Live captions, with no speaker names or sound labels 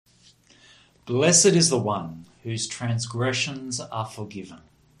Blessed is the one whose transgressions are forgiven,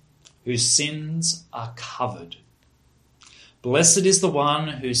 whose sins are covered. Blessed is the one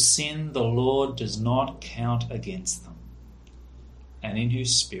whose sin the Lord does not count against them, and in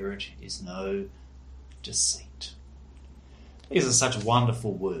whose spirit is no deceit. These are such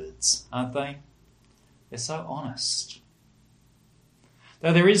wonderful words, aren't they? They're so honest.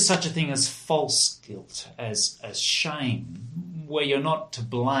 Though there is such a thing as false guilt, as shame, where you're not to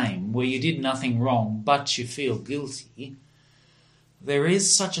blame, where you did nothing wrong but you feel guilty, there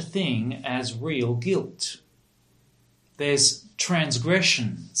is such a thing as real guilt. There's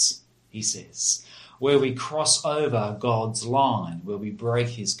transgressions, he says, where we cross over God's line, where we break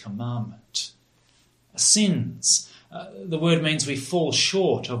his commandment. Sins, the word means we fall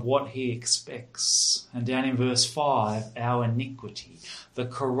short of what he expects. And down in verse 5, our iniquity, the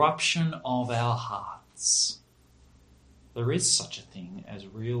corruption of our hearts. There is such a thing as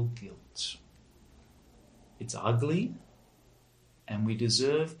real guilt. It's ugly, and we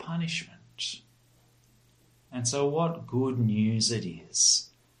deserve punishment. And so what good news it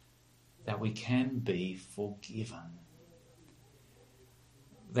is that we can be forgiven.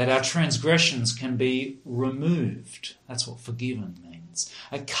 That our transgressions can be removed. That's what forgiven means.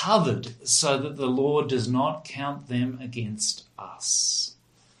 Covered so that the Lord does not count them against us.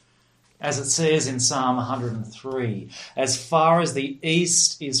 As it says in Psalm 103, as far as the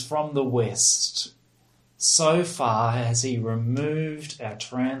east is from the west, so far has he removed our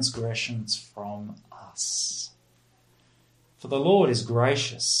transgressions from us. For the Lord is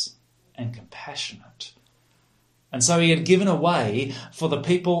gracious and compassionate. And so he had given a way for the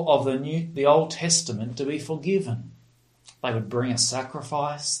people of the Old Testament to be forgiven. They would bring a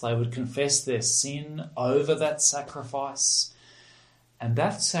sacrifice, they would confess their sin over that sacrifice, and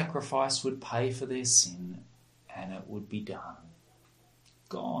that sacrifice would pay for their sin, and it would be done.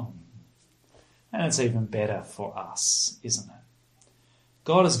 Gone. And it's even better for us, isn't it?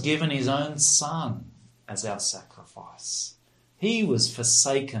 God has given his own Son as our sacrifice. He was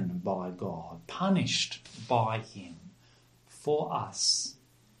forsaken by God, punished by him for us.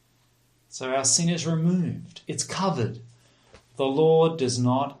 So our sin is removed. It's covered. The Lord does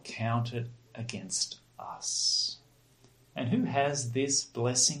not count it against us. And who has this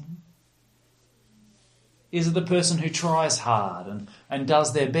blessing? Is it the person who tries hard and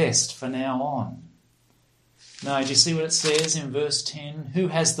does their best from now on? No, do you see what it says in verse 10? Who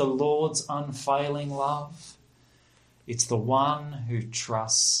has the Lord's unfailing love? It's the one who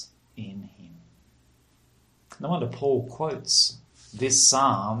trusts in him. No wonder Paul quotes this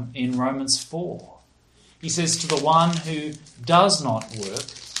psalm in Romans 4. He says, to the one who does not work,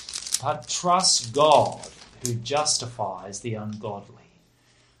 but trusts God, who justifies the ungodly.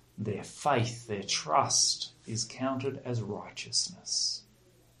 Their faith, their trust is counted as righteousness.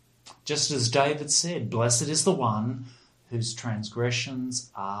 Just as David said, blessed is the one whose transgressions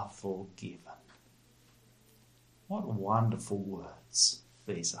are forgiven. What wonderful words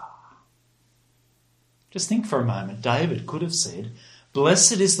these are. Just think for a moment. David could have said,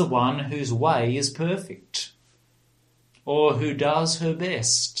 blessed is the one whose way is perfect, or who does her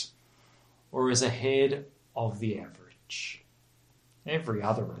best, or is ahead of the average. Every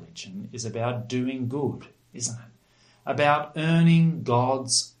other religion is about doing good, isn't it? About earning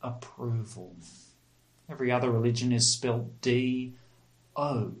God's approval. Every other religion is spelt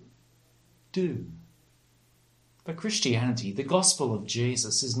D-O, do. But Christianity, the gospel of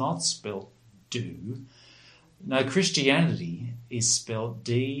Jesus, is not spelt do. No, Christianity is spelt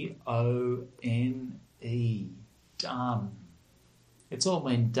D-O-N-E, done. It's all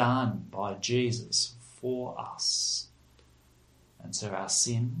been done by Jesus for us. And so our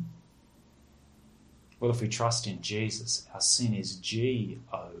sin, well, if we trust in Jesus, our sin is G-O-N-E.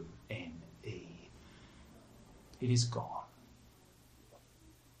 It is gone.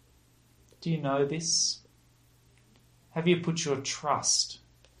 Do you know this? Have you put your trust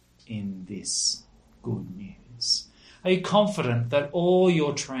in this good news? Are you confident that all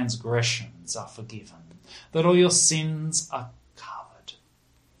your transgressions are forgiven, that all your sins are covered?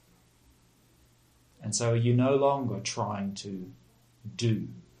 And so are you no longer trying to do?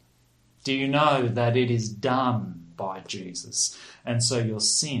 Do you know that it is done by Jesus, and so your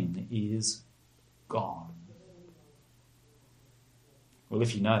sin is gone? Well,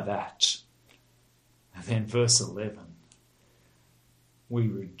 if you know that, then verse 11, we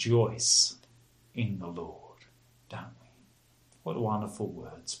rejoice in the Lord, don't we? What wonderful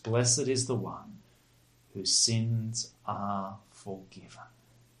words. Blessed is the one whose sins are forgiven.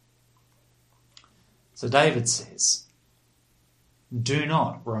 So David says, do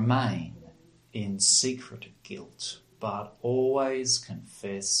not remain in secret guilt, but always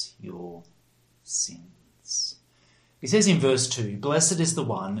confess your sins. He says in verse 2, "Blessed is the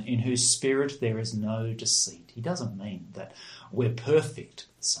one in whose spirit there is no deceit." He doesn't mean that we're perfect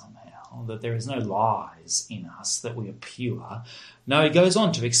somehow, that there is no lies in us, that we are pure. No, he goes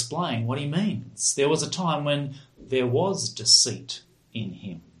on to explain what he means. There was a time when there was deceit in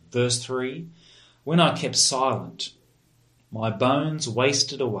him. Verse 3, "When I kept silent, my bones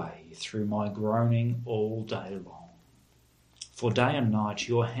wasted away through my groaning all day long. For day and night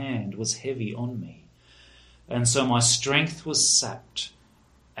your hand was heavy on me, and so my strength was sapped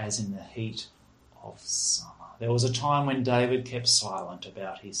as in the heat of summer." There was a time when David kept silent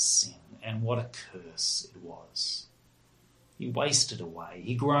about his sin, and what a curse it was. He wasted away,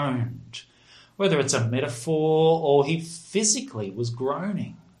 he groaned. Whether it's a metaphor or he physically was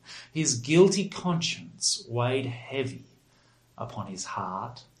groaning, his guilty conscience weighed heavy upon his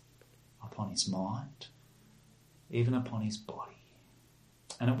heart, upon his mind, even upon his body.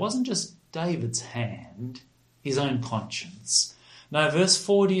 And it wasn't just David's hand, his own conscience. No, verse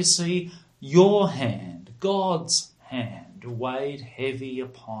 4, do you see? Your hand, God's hand, weighed heavy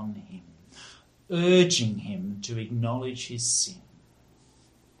upon him, urging him to acknowledge his sin.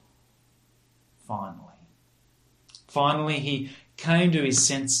 Finally, he came to his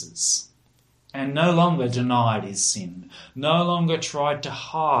senses and no longer denied his sin, no longer tried to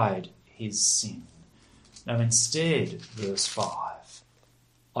hide his sin. No, instead, verse 5,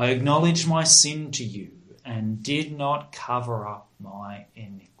 "I acknowledged my sin to you and did not cover up my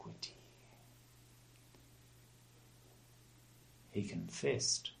iniquity." He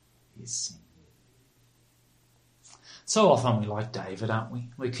confessed his sin. So often we like David, aren't we?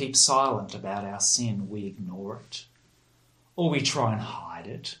 We keep silent about our sin. We ignore it. Or we try and hide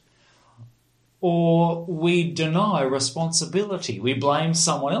it. Or we deny responsibility. We blame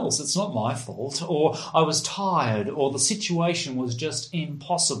someone else. It's not my fault. Or I was tired. Or the situation was just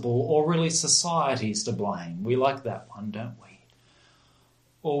impossible. Or really society's to blame. We like that one, don't we?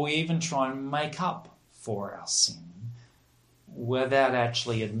 Or we even try and make up for our sin without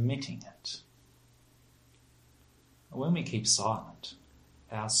actually admitting it. When we keep silent,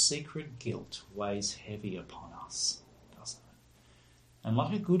 our secret guilt weighs heavy upon us, doesn't it? And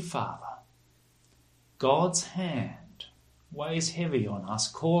like a good father, God's hand weighs heavy on us,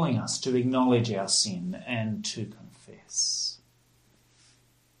 calling us to acknowledge our sin and to confess.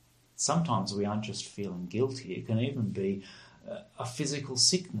 Sometimes we aren't just feeling guilty. It can even be a physical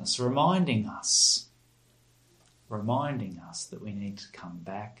sickness reminding us that we need to come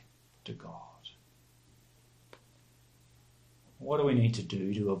back to God. What do we need to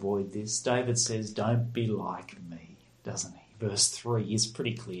do to avoid this? David says, "Don't be like me," doesn't he? Verse 3 is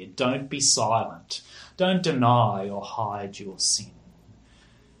pretty clear. Don't be silent. Don't deny or hide your sin.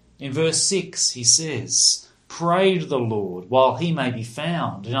 In verse 6 he says, "Pray to the Lord while he may be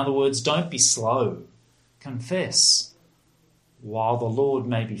found." In other words, don't be slow. Confess while the Lord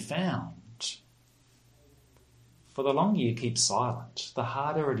may be found. For the longer you keep silent, the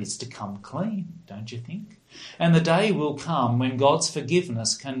harder it is to come clean, don't you think? And the day will come when God's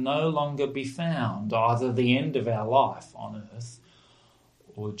forgiveness can no longer be found, either the end of our life on earth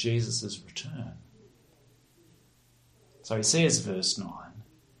or Jesus' return. So he says, verse 9,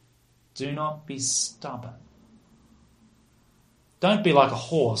 "Do not be stubborn." Don't be like a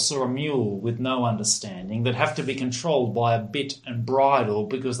horse or a mule with no understanding that have to be controlled by a bit and bridle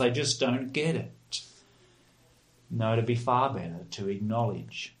because they just don't get it. No, to be far better to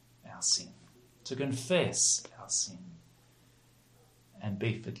acknowledge our sin, to confess our sin, and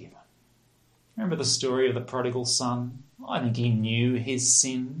be forgiven. Remember the story of the prodigal son? I think he knew his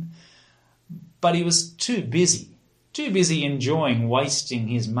sin, but he was too busy enjoying wasting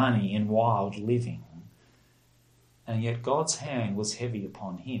his money in wild living. And yet God's hand was heavy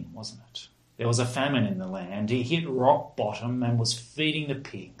upon him, wasn't it? There was a famine in the land. He hit rock bottom and was feeding the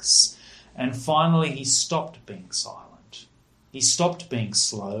pigs. And finally he stopped being silent. He stopped being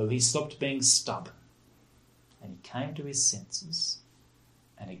slow. He stopped being stubborn. And he came to his senses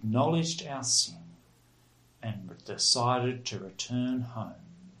and acknowledged our sin and decided to return home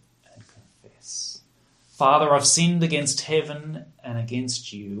and confess. "Father, I've sinned against heaven and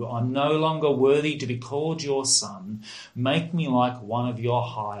against you. I'm no longer worthy to be called your son. Make me like one of your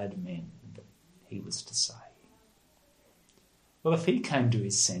hired men," he was to say. Well, if he came to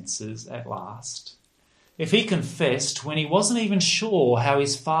his senses at last, if he confessed when he wasn't even sure how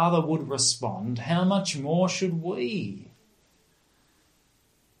his father would respond, how much more should we?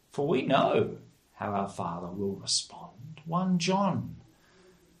 For we know how our Father will respond. 1 John.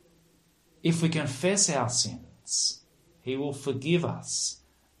 If we confess our sins, he will forgive us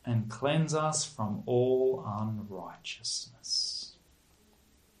and cleanse us from all unrighteousness.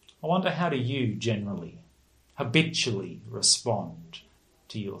 I wonder, how do you generally, habitually respond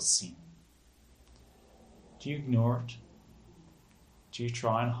to your sin? Do you ignore it? Do you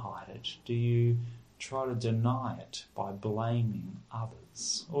try and hide it? Do you try to deny it by blaming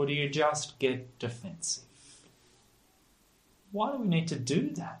others? Or do you just get defensive? Why do we need to do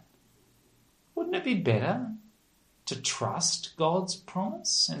that? Wouldn't it be better to trust God's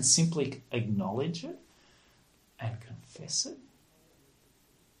promise and simply acknowledge it and confess it?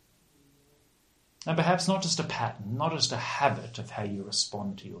 And perhaps not just a pattern, not just a habit of how you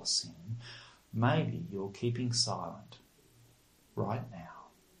respond to your sin. Maybe you're keeping silent right now.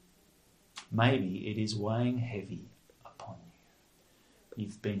 Maybe it is weighing heavy upon you.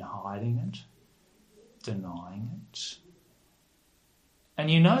 You've been hiding it, denying it.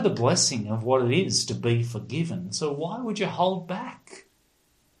 And you know the blessing of what it is to be forgiven, so why would you hold back?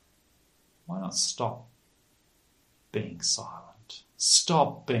 Why not stop being silent?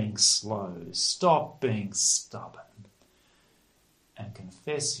 Stop being slow. Stop being stubborn. And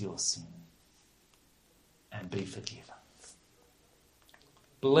confess your sin and be forgiven.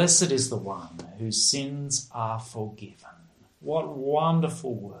 Blessed is the one whose sins are forgiven. What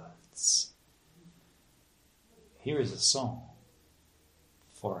wonderful words. Here is a song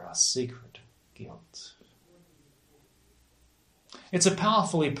for our secret guilt. It's a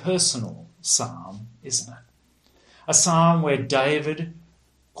powerfully personal psalm, isn't it? A psalm where David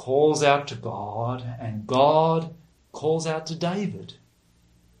calls out to God and God calls out to David.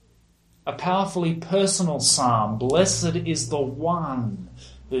 A powerfully personal psalm. Blessed is the one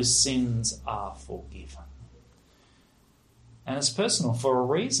whose sins are forgiven. And it's personal for a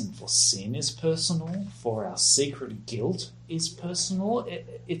reason. For sin is personal. For our secret guilt is personal.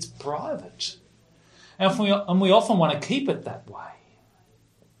 It's private. And we often want to keep it that way.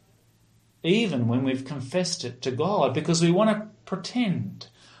 Even when we've confessed it to God, because we want to pretend.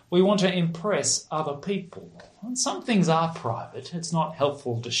 We want to impress other people. And some things are private. It's not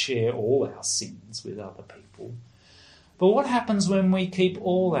helpful to share all our sins with other people. But what happens when we keep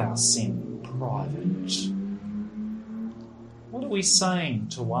all our sin private? What are we saying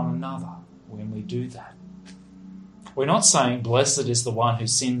to one another when we do that? We're not saying, blessed is the one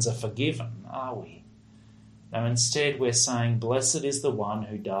whose sins are forgiven, are we? No, instead we're saying, blessed is the one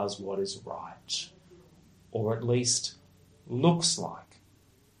who does what is right, or at least looks like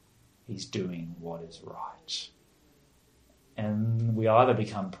he's doing what is right. And we either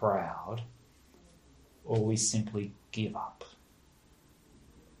become proud or we simply give up.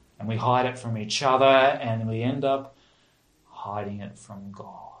 And we hide it from each other and we end up hiding it from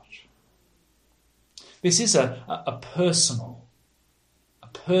God. This is a personal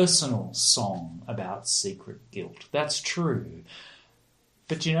song about secret guilt. That's true.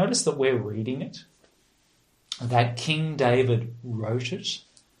 But do you notice that we're reading it? That King David wrote it?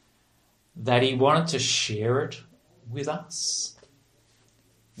 That he wanted to share it with us?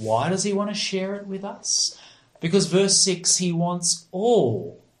 Why does he want to share it with us? Because verse 6, he wants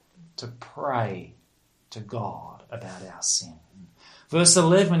all to pray to God about our sin. Verse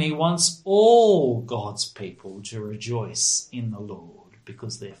 11, he wants all God's people to rejoice in the Lord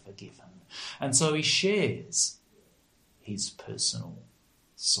because they're forgiven. And so he shares his personal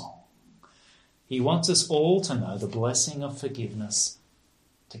song. He wants us all to know the blessing of forgiveness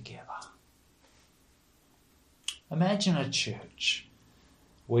together. Imagine a church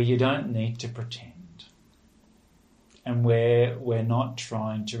where you don't need to pretend and where we're not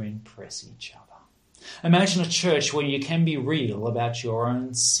trying to impress each other. Imagine a church where you can be real about your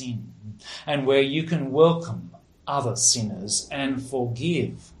own sin and where you can welcome other sinners and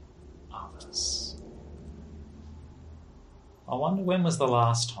forgive others. I wonder, when was the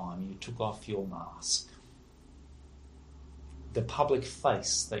last time you took off your mask? The public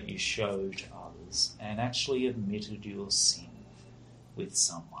face that you showed to others and actually admitted your sin with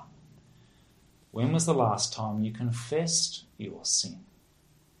someone. When was the last time you confessed your sin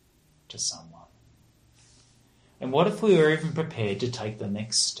to someone? And what if we were even prepared to take the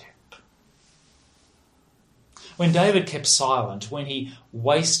next step? When David kept silent, when he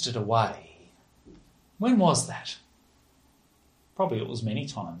wasted away, when was that? Probably it was many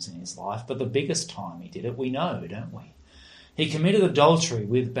times in his life, but the biggest time he did it, we know, don't we? He committed adultery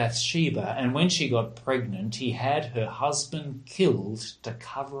with Bathsheba, and when she got pregnant, he had her husband killed to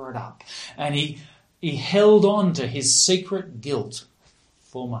cover it up. And he held on to his secret guilt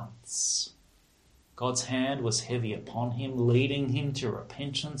for months. God's hand was heavy upon him, leading him to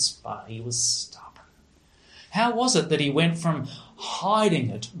repentance, but he was stubborn. How was it that he went from hiding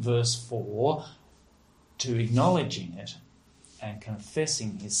it, verse 4, to acknowledging it and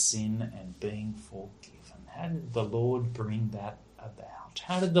confessing his sin and being forgiven? How did the Lord bring that about? about?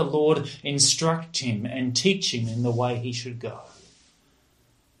 How did the Lord instruct him and teach him in the way he should go?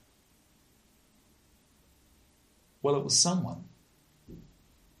 Well, it was someone.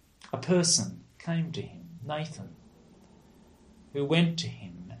 A person came to him, Nathan, who went to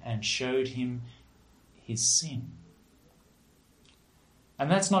him and showed him his sin. And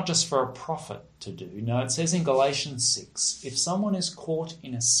that's not just for a prophet to do. No, it says in Galatians 6, if someone is caught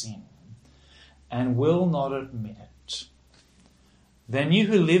in a sin and will not admit it, then you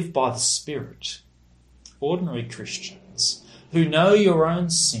who live by the Spirit, ordinary Christians, who know your own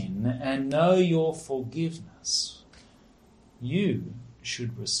sin and know your forgiveness, you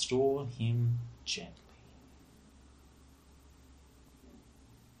should restore him gently.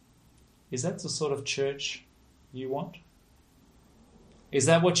 Is that the sort of church you want? Is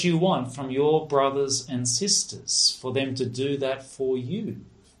that what you want from your brothers and sisters, for them to do that for you?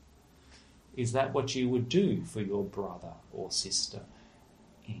 Is that what you would do for your brother or sister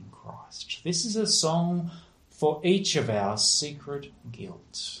in Christ? This is a song for each of our secret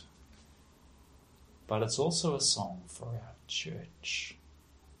guilt. But it's also a song for our church,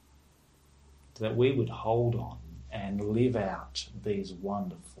 that we would hold on and live out these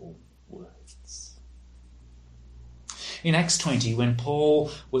wonderful words. In Acts 20, when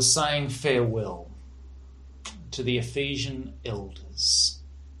Paul was saying farewell to the Ephesian elders,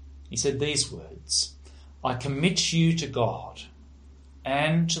 he said these words, I commit you to God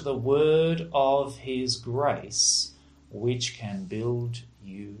and to the word of his grace, which can build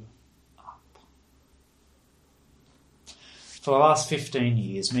you up. For the last 15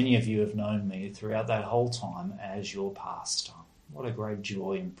 years, many of you have known me throughout that whole time as your pastor. What a great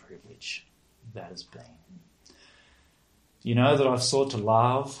joy and privilege that has been. You know that I've sought to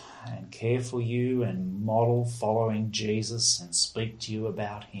love and care for you and model following Jesus and speak to you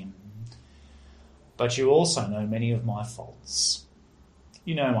about him. But you also know many of my faults.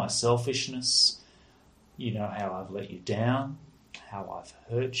 You know my selfishness. You know how I've let you down, how I've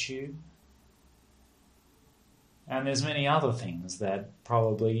hurt you. And there's many other things that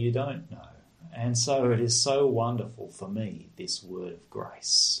probably you don't know. And so it is so wonderful for me, this word of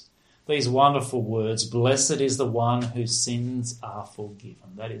grace. These wonderful words, blessed is the one whose sins are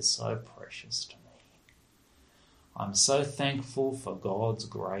forgiven. That is so precious to me. I'm so thankful for God's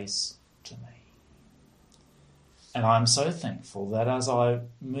grace to me. And I'm so thankful that as I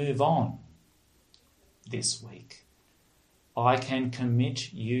move on this week, I can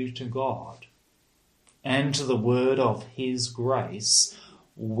commit you to God and to the word of his grace,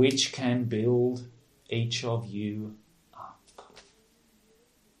 which can build each of you up.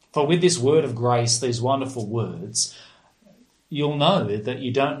 For with this word of grace, these wonderful words, you'll know that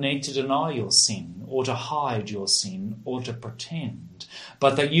you don't need to deny your sin or to hide your sin or to pretend,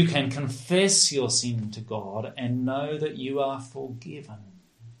 but that you can confess your sin to God and know that you are forgiven.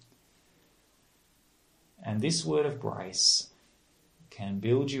 And this word of grace can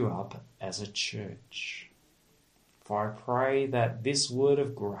build you up as a church. For I pray that this word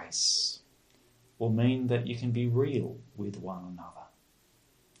of grace will mean that you can be real with one another.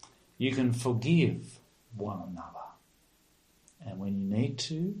 You can forgive one another. And when you need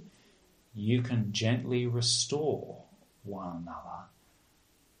to, you can gently restore one another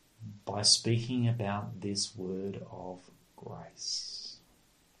by speaking about this word of grace.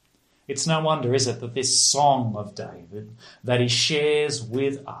 It's no wonder, is it, that this song of David that he shares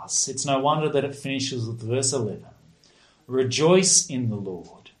with us, it's no wonder that it finishes with verse 11. Rejoice in the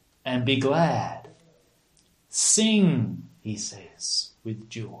Lord and be glad. Sing, he says, with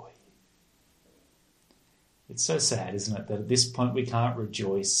joy. It's so sad, isn't it, that at this point we can't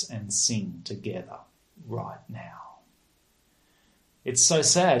rejoice and sing together right now. It's so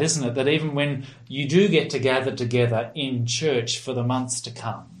sad, isn't it, that even when you do get to gather together in church for the months to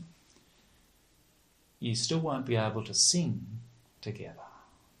come, you still won't be able to sing together.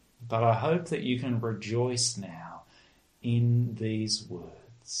 But I hope that you can rejoice now in these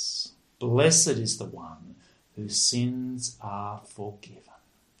words. Blessed is the one whose sins are forgiven.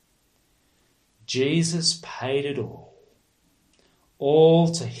 Jesus paid it all. All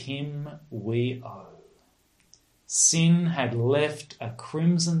to him we owe. Sin had left a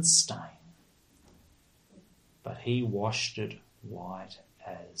crimson stain, but he washed it white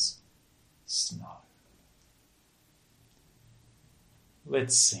as snow.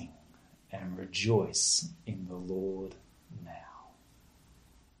 Let's sing and rejoice in the Lord now.